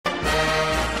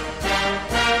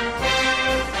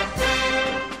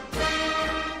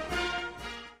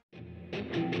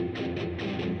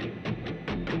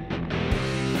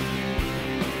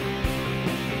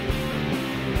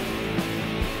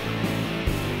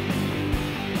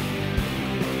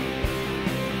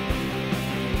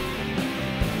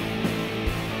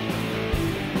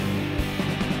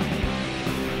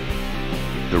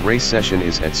race session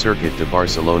is at Circuit de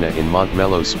Barcelona in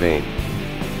Montmeló, Spain.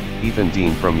 Ethan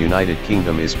Dean from United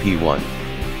Kingdom is P1.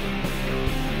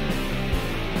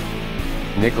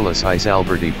 Nicolas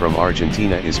Isalberti from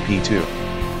Argentina is P2.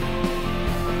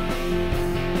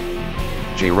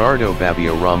 Gerardo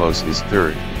Babbio Ramos is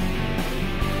third.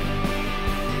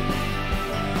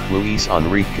 Luis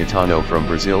Enrique Caetano from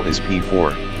Brazil is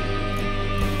P4.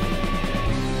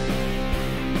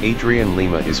 Adrian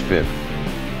Lima is fifth.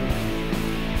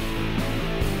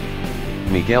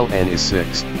 Miguel N is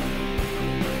sixth.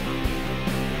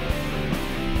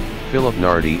 Philip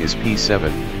Nardi is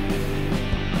P7.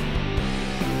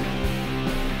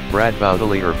 Brad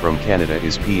Baudelaire from Canada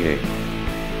is P8.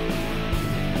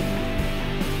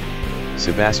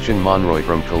 Sebastian Monroy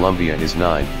from Colombia is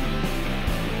 9.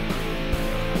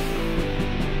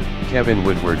 Kevin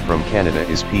Woodward from Canada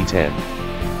is P10.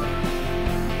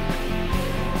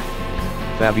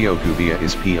 Fabio Gubia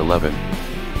is P11.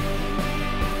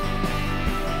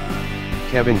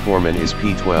 Kevin Gorman is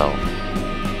P12.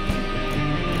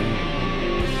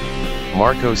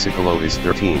 Marco Sicolo is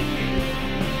 13.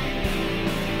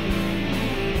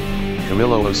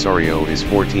 Camilo Osorio is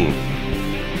 14.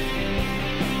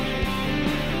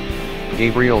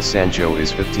 Gabriel Sancho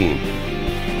is 15.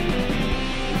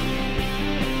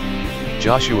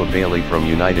 Joshua Bailey from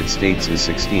United States is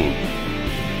 16.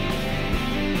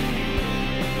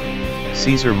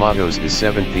 Cesar Matos is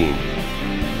 17.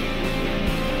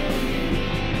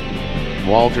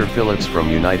 Walter Phillips from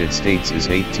United States is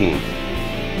 18.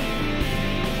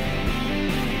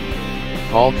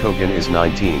 Paul Kogan is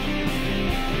 19.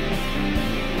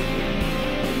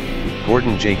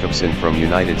 Gordon Jacobson from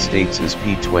United States is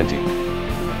P20.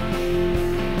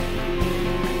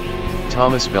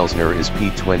 Thomas Belsner is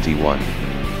P21.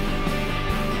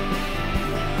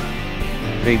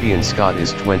 Fabian Scott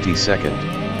is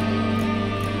 22nd.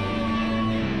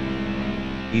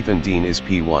 Ethan Dean is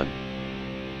P1.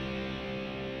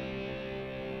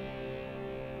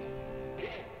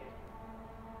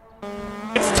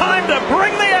 It's time to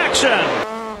bring the action!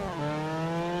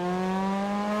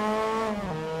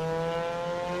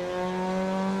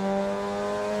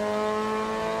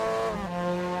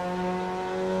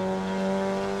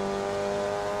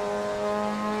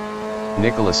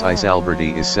 Nicolas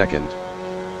Isalberti is second.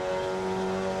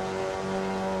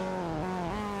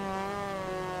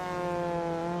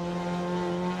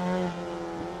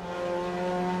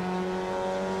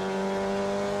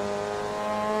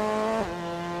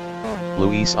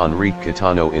 Luis Enrique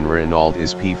Caetano in Renault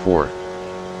is P4.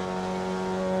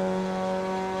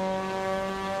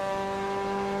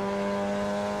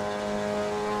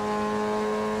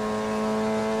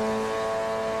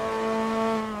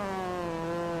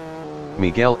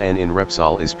 Miguel N in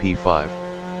Repsol is P5.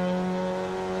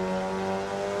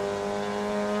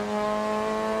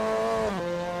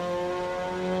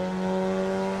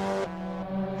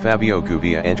 Fabio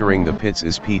Gubia entering the pits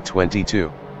is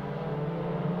P22.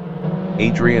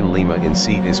 Adrian Lima in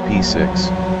seat is P6.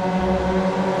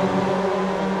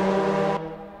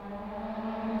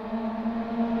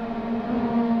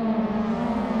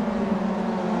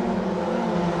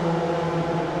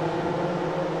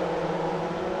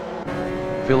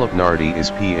 Philip Nardi is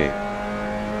P8.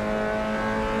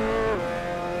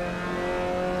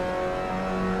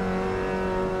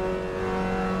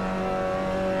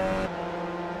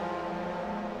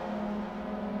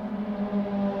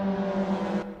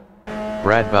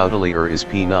 Brad Baudelaire is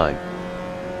P9.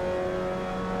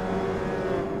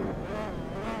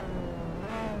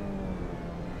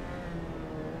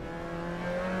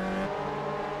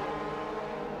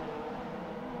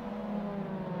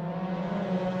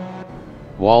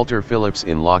 Walter Phillips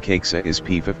in La Caixa is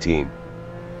P15.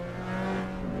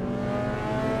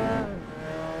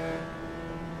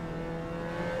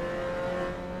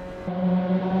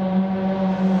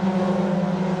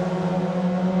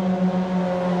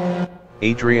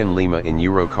 Adrian Lima in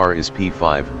Eurocar is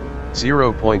P5,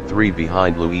 0.3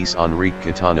 behind Luis Enrique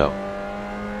Caetano.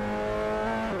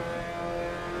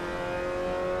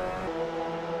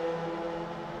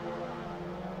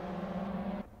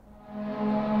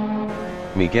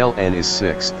 Miguel N is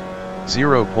 6th,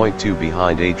 0.2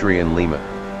 behind Adrian Lima.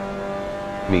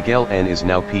 Miguel N is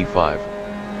now P5.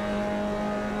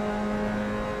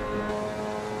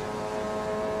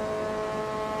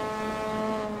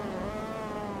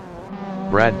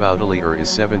 Brad Baudelaire is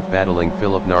 7th battling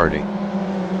Philip Nardi.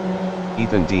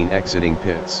 Ethan Dean exiting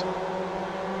pits.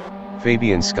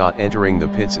 Fabian Scott entering the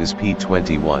pits is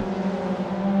P21.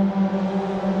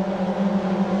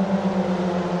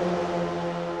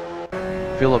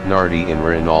 Philip Nardi in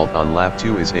Renault on lap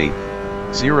 2 is 8th,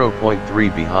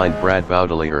 0.3 behind Brad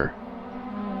Baudelaire.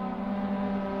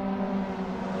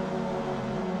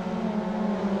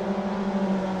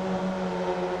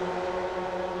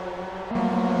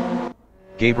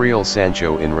 Gabriel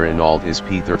Sancho in Renault is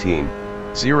P13,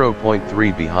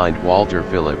 0.3 behind Walter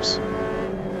Phillips.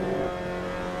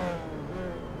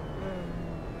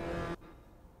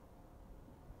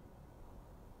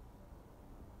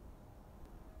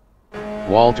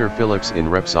 Walter Phillips in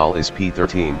Repsol is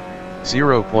P13,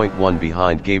 0.1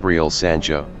 behind Gabriel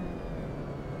Sancho.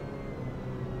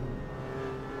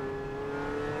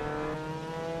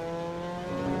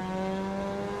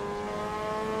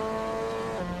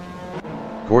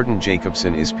 Gordon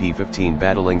Jacobson is P15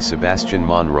 battling Sebastian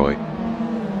Monroy.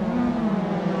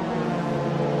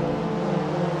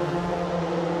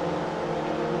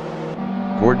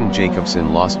 Gordon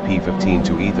Jacobson lost P15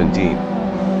 to Ethan Dean.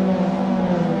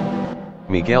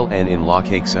 Miguel N in La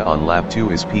Caixa on lap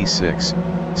 2 is P6,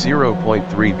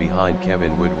 0.3 behind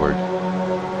Kevin Woodward.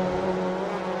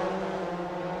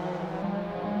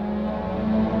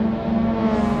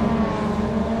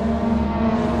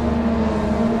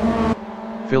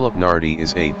 Philip Nardi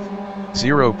is 8th,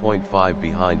 0.5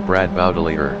 behind Brad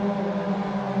Baudelaire.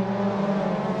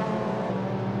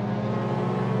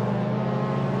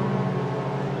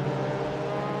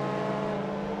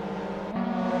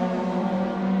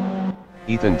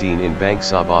 Ethan Dean in Bank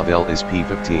Sabadell is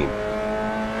P15.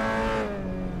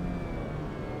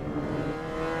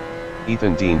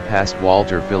 Ethan Dean passed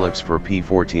Walter Phillips for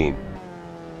P14.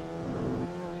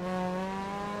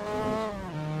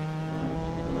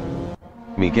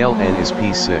 Miguel N is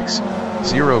P6,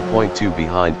 0.2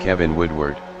 behind Kevin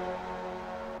Woodward.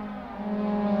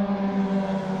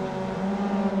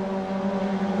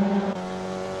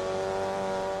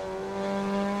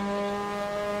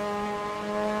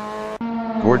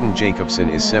 Gordon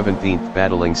Jacobson is 17th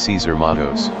battling Cesar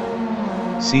Matos.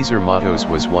 Cesar Matos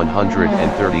was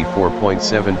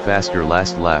 134.7 faster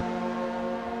last lap.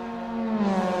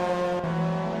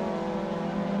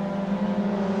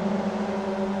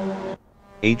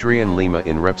 Adrian Lima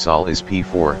in Repsol is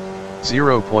P4,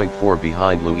 0.4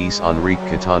 behind Luis Enrique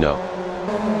Catano.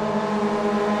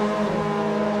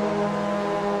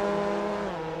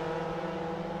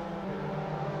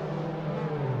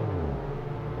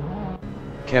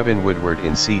 Kevin Woodward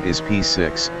in seat is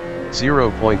P6,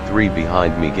 0.3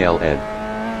 behind Miguel N.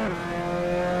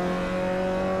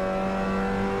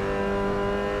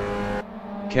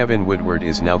 Kevin Woodward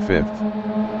is now 5th.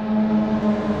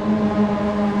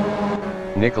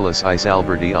 Nicolas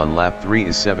Isalberti on lap 3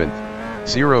 is 7th,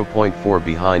 0.4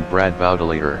 behind Brad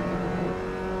Baudelaire.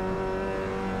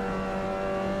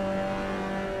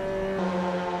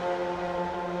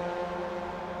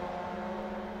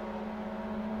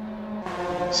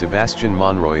 Sebastian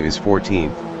Monroy is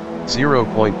 14th,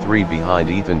 0.3 behind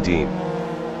Ethan Dean.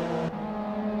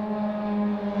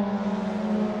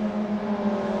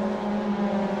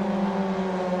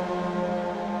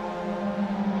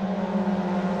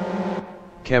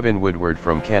 Kevin Woodward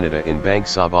from Canada in Bank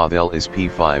Sabadell is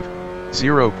P5,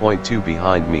 0.2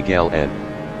 behind Miguel N.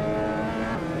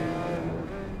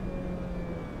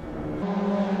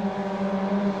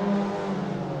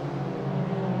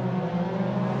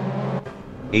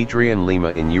 Adrian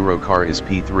Lima in Eurocar is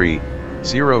P3,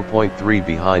 0.3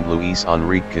 behind Luis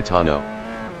Enrique Catano.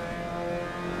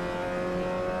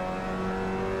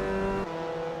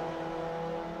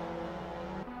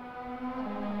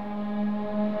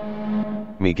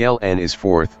 Miguel N is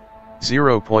 4th,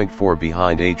 0.4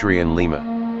 behind Adrian Lima.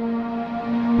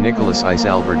 Nicolas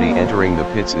Isalberti entering the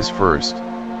pits is 1st.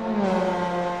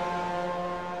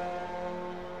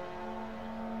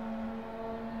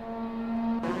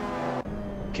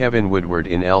 Kevin Woodward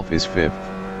in Elf is 5th,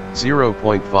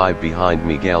 0.5 behind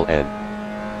Miguel N.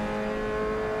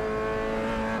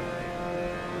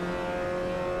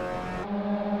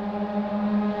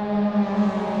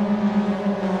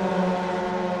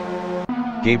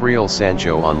 Gabriel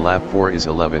Sancho on lap 4 is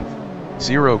 11th,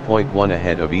 0.1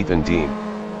 ahead of Ethan Dean.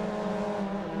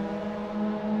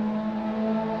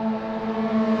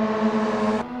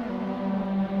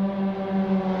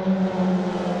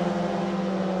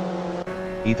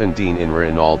 Ethan Dean in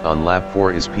Renault on lap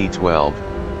 4 is P12,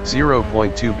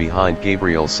 0.2 behind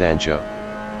Gabriel Sancho.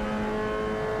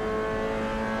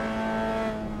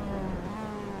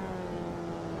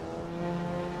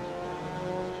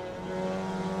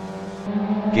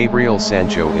 Gabriel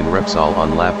Sancho in Repsol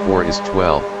on lap 4 is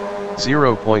 12th,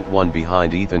 0.1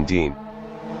 behind Ethan Dean.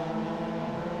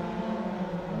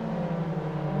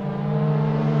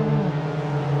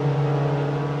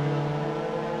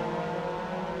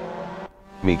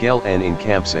 Miguel N in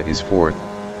CAPT is 4th,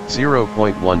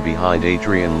 0.1 behind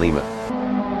Adrian Lima.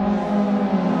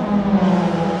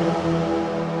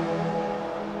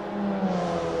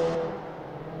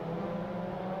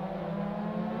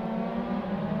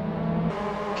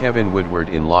 Kevin Woodward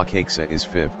in La Caixa is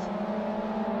 5th.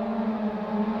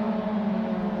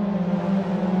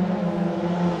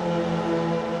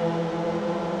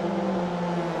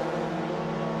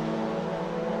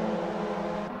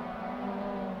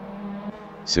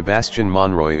 Sebastian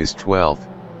Monroy is 12th,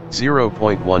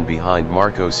 0.1 behind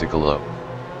Marco Cicolo.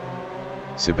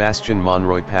 Sebastian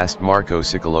Monroy passed Marco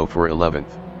Cicolo for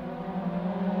 11th.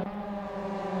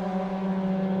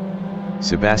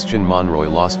 Sebastian Monroy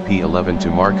lost P11 to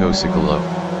Marco Cicolo.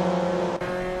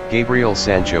 Gabriel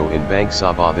Sancho in Bank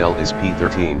Sabadell is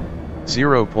P13,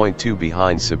 0.2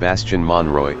 behind Sebastian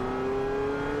Monroy.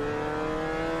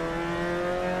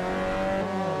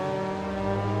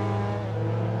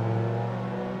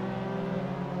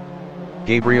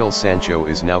 Gabriel Sancho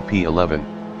is now P11.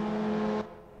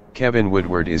 Kevin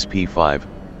Woodward is P5,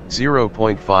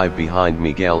 0.5 behind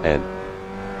Miguel N.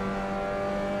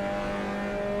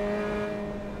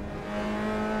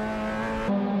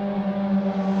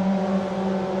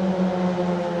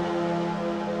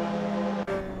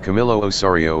 Camilo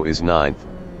Osorio is 9th,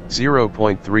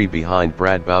 0.3 behind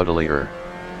Brad Baudelaire.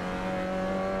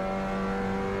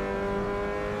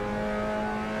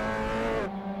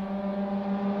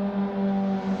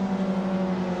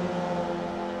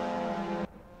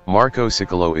 Marco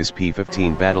Cicolo is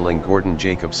P15 battling Gordon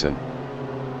Jacobson.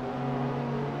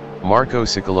 Marco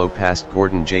Cicolo passed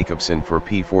Gordon Jacobson for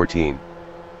P14.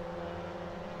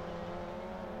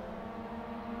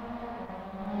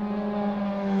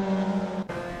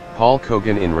 Paul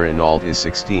Kogan in Renault is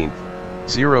 16th,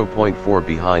 0.4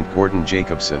 behind Gordon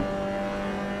Jacobson.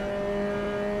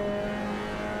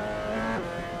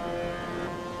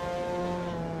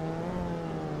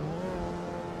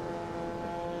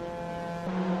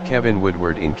 Kevin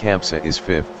Woodward in CAPT is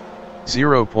 5th,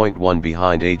 0.1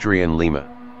 behind Adrian Lima.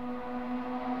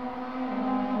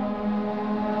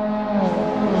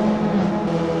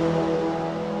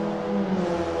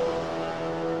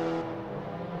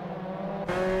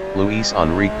 Luis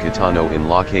Enrique Catano in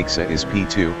La Caixa is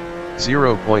P2,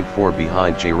 0.4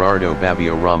 behind Gerardo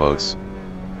Babbio Ramos.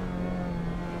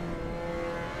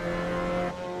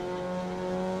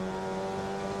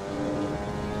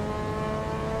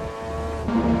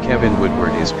 Kevin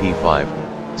Woodward is P5,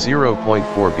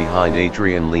 0.4 behind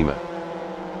Adrian Lima.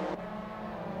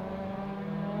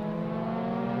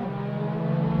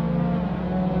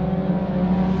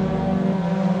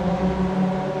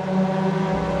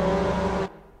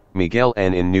 Miguel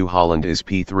N in New Holland is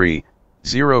P3,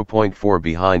 0.4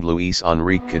 behind Luis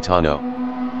Enrique Catano.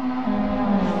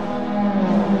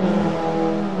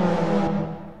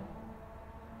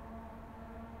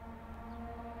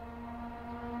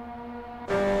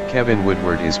 Kevin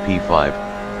Woodward is P5,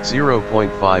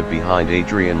 0.5 behind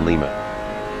Adrian Lima.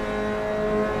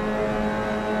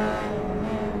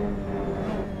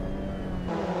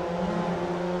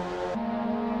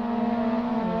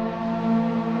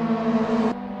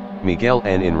 Miguel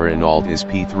N in Renault is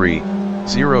P3,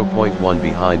 0.1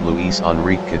 behind Luis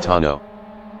Enrique Catano.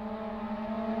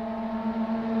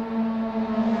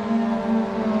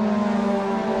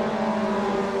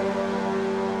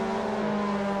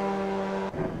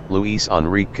 Luis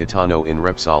Enrique Catano in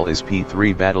Repsol is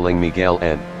P3 battling Miguel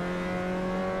N.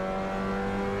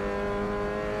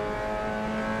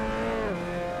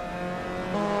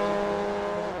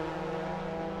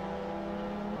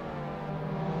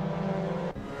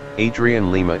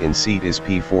 Adrian Lima in seat is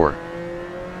P4.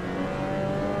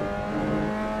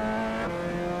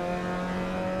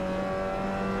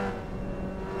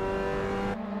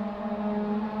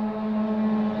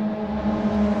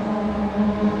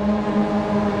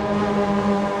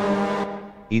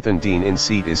 Ethan Dean in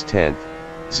seat is 10th,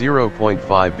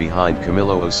 0.5 behind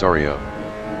Camilo Osorio.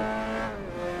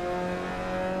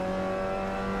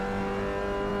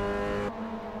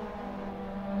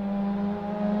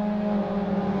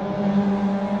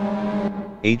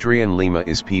 Adrian Lima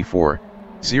is P4,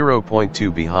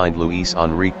 0.2 behind Luis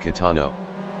Enrique Catano.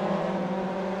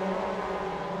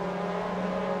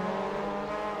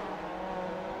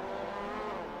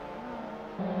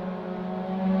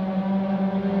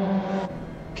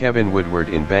 Kevin Woodward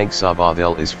in Bank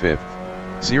Sabadell is 5th,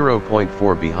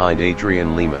 0.4 behind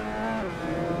Adrian Lima.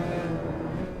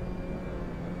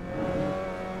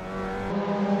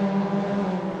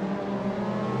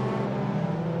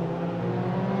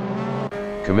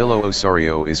 Camilo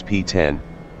Osorio is P10,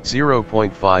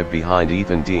 0.5 behind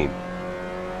Ethan Dean.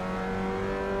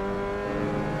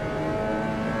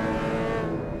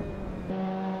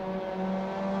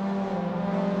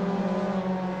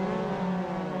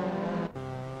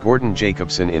 Gordon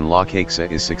Jacobson in La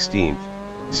Caixa is 16th,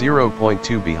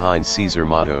 0.2 behind Cesar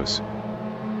Matos.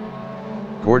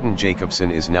 Gordon Jacobson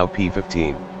is now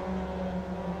P15.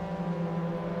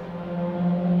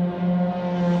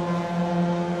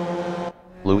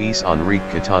 Luis Enrique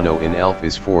Catano in ELF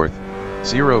is 4th,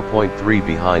 0.3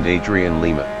 behind Adrian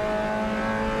Lima.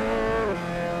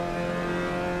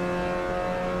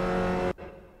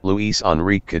 Luis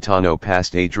Enrique Catano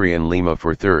passed Adrian Lima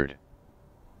for 3rd.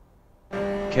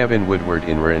 Kevin Woodward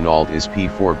in Renault is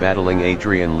P4 battling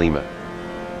Adrian Lima.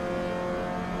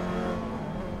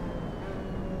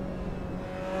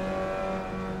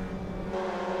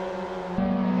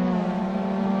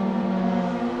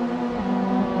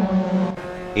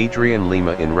 Adrian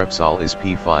Lima in Repsol is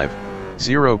P5,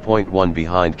 0.1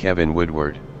 behind Kevin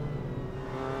Woodward.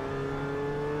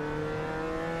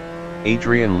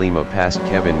 Adrian Lima passed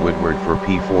Kevin Woodward for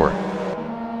P4.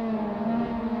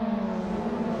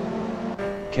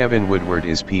 Kevin Woodward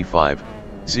is P5,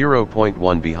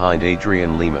 0.1 behind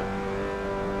Adrian Lima.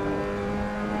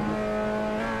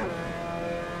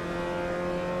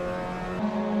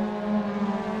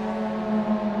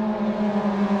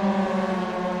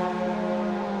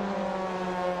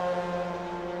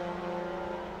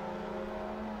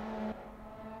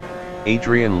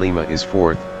 Adrian Lima is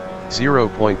 4th,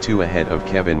 0.2 ahead of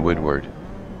Kevin Woodward.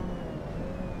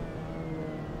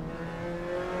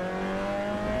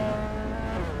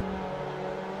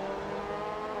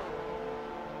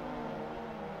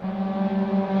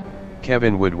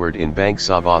 Kevin Woodward in Bank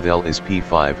Sabadell is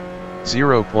P5,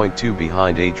 0.2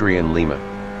 behind Adrian Lima.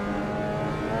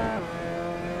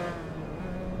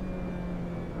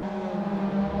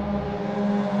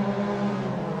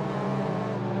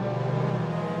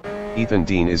 Ethan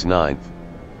Dean is 9th.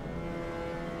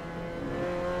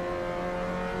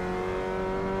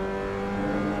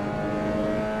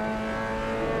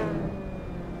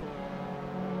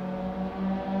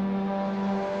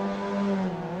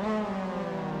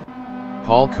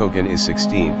 Paul Kogan is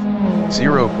 16th,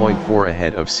 0.4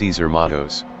 ahead of Cesar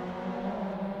Matos.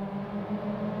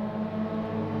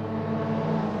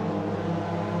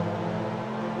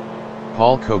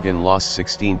 Paul Kogan lost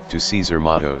 16th to Cesar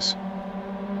Matos.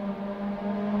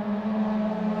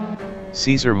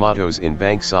 Cesar Matos in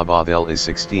Bank Sabadell is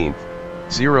 16th,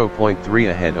 0.3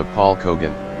 ahead of Paul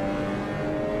Kogan.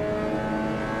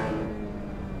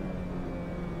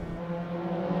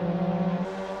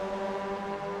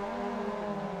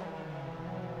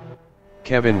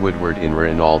 Kevin Woodward in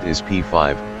Renault is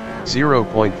P5,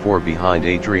 0.4 behind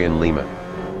Adrian Lima.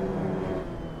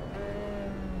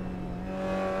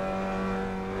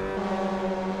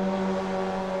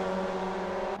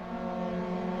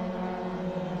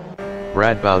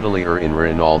 Brad Baudelier in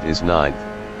Renault is 9th,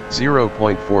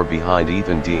 0.4 behind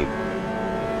Ethan Dean.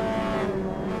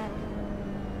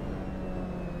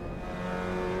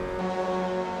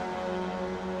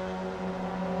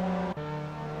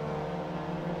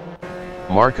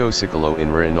 Marco Sicolo in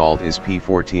Renault is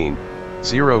P14,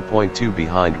 0.2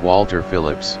 behind Walter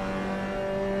Phillips.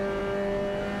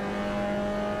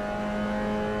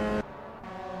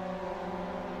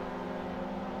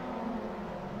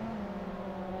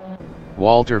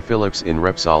 Walter Phillips in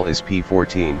Repsol is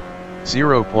P14,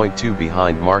 0.2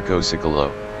 behind Marco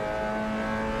Sicolo.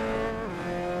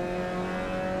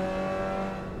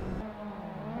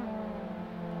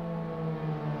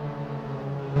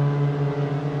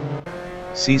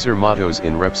 Cesar Matos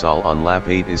in Repsol on lap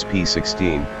 8 is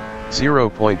P16,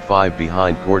 0.5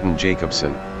 behind Gordon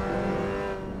Jacobson.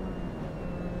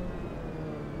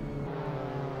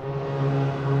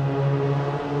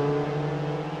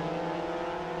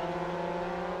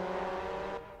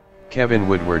 Kevin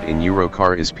Woodward in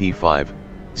Eurocar is P5,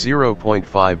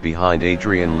 0.5 behind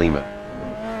Adrian Lima.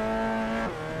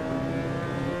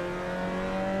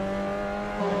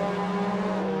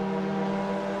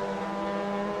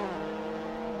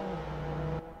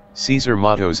 Cesar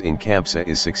Matos in CAPT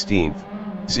is 16th,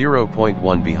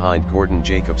 0.1 behind Gordon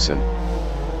Jacobson.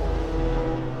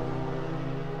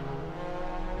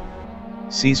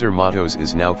 Cesar Matos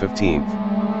is now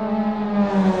 15th.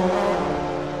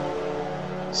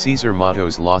 Cesar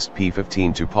Matos lost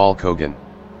P15 to Paul Kogan.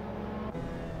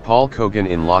 Paul Kogan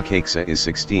in La Caixa is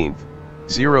 16th,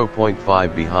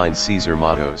 0.5 behind Cesar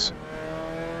Matos.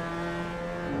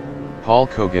 Paul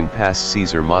Kogan passed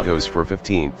Cesar Matos for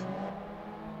 15th.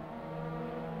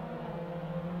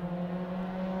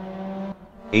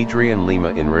 Adrian Lima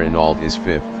in Renault is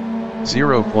 5th,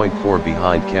 0.4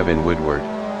 behind Kevin Woodward.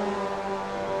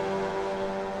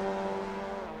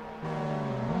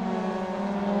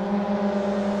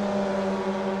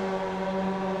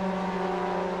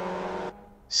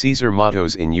 Cesar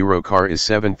Matos in Eurocar is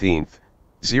 17th,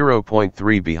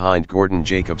 0.3 behind Gordon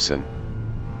Jacobson.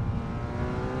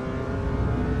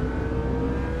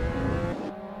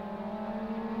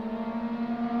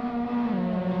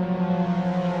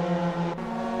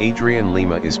 Adrian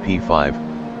Lima is P5,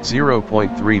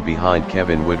 0.3 behind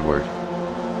Kevin Woodward.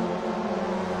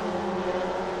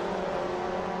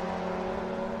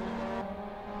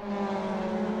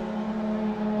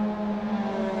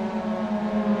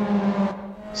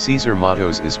 Cesar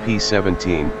Matos is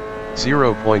P17,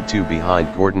 0.2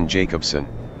 behind Gordon Jacobson.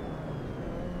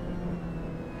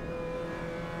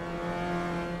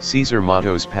 Cesar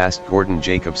Matos passed Gordon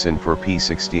Jacobson for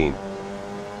P16.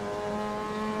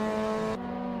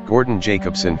 Gordon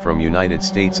Jacobson from United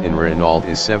States in Renault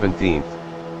is 17th,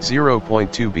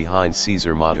 0.2 behind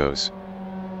Cesar Matos.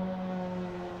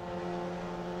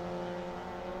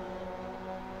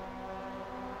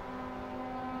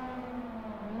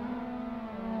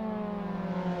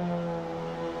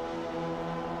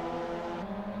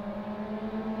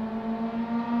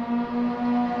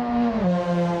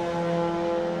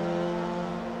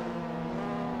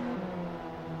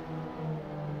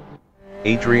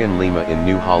 Adrian Lima in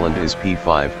New Holland is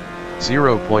P5,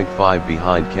 0.5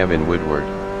 behind Kevin Woodward.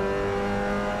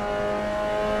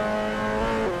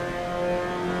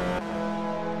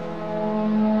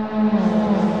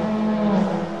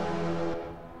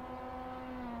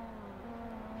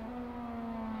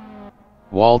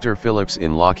 Walter Phillips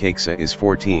in La Caixa is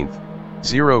 14th,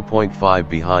 0.5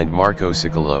 behind Marco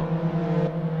Cicolo.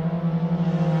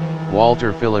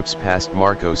 Walter Phillips passed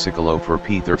Marco Cicolo for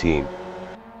P13.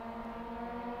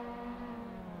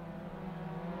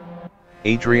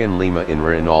 Adrian Lima in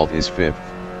Renault is 5th,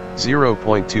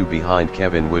 0.2 behind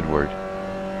Kevin Woodward.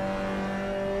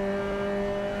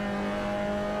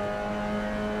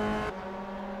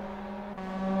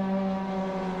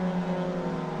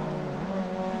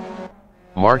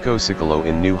 Marco Cicolo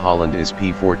in New Holland is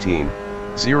P14,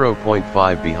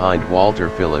 0.5 behind Walter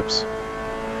Phillips.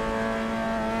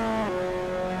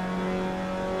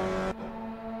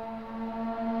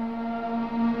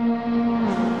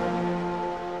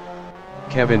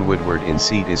 Kevin Woodward in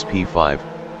seat is P5,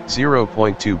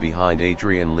 0.2 behind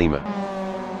Adrian Lima.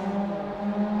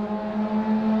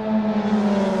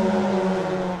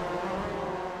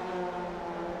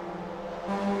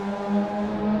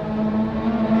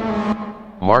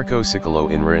 Marco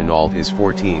Cicolo in Renault is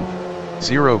 14th,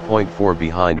 0.4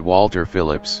 behind Walter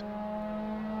Phillips.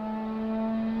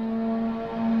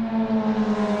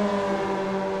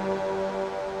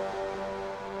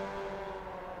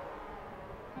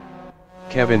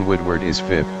 Kevin Woodward is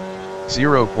 5th,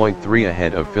 0.3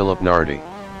 ahead of Philip Nardi.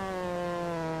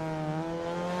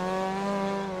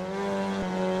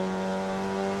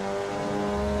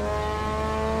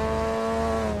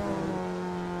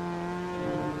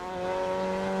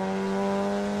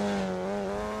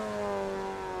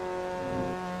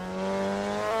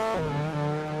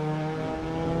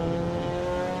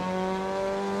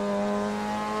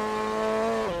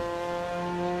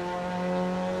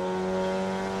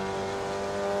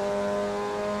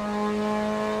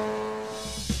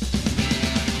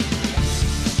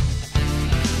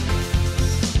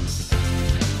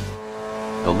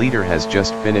 The leader has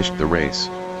just finished the race.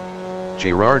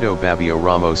 Gerardo Babbio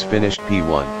Ramos finished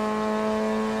P1.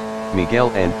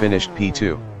 Miguel N finished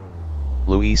P2.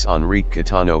 Luis Enrique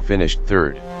Catano finished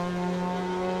 3rd.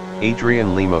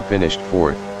 Adrian Lima finished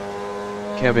 4th.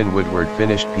 Kevin Woodward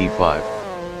finished P5.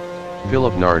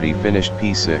 Philip Nardi finished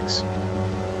P6.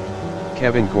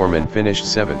 Kevin Gorman finished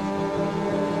 7th.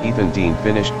 Ethan Dean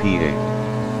finished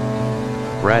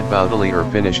P8. Brad Baudelaire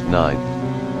finished 9th.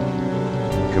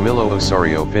 Camilo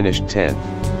Osorio finished 10th.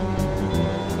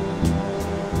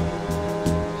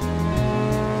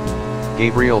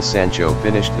 Gabriel Sancho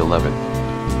finished 11th.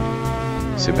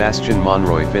 Sebastian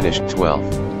Monroy finished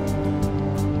 12th.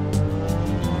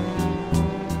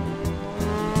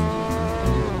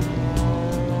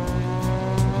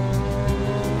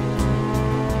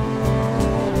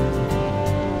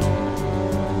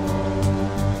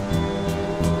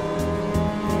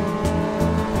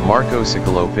 Marco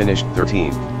Cicolo finished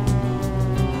 13th.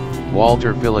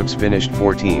 Walter Phillips finished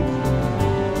 14th.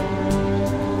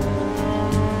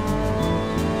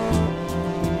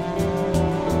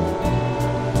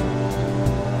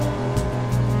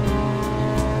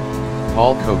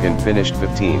 Paul Kogan finished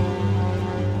 15th.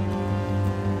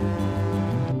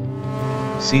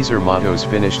 Cesar Matos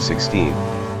finished 16th.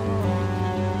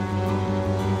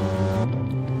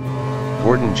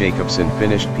 Gordon Jacobson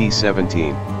finished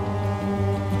P17.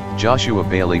 Joshua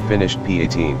Bailey finished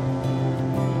P18.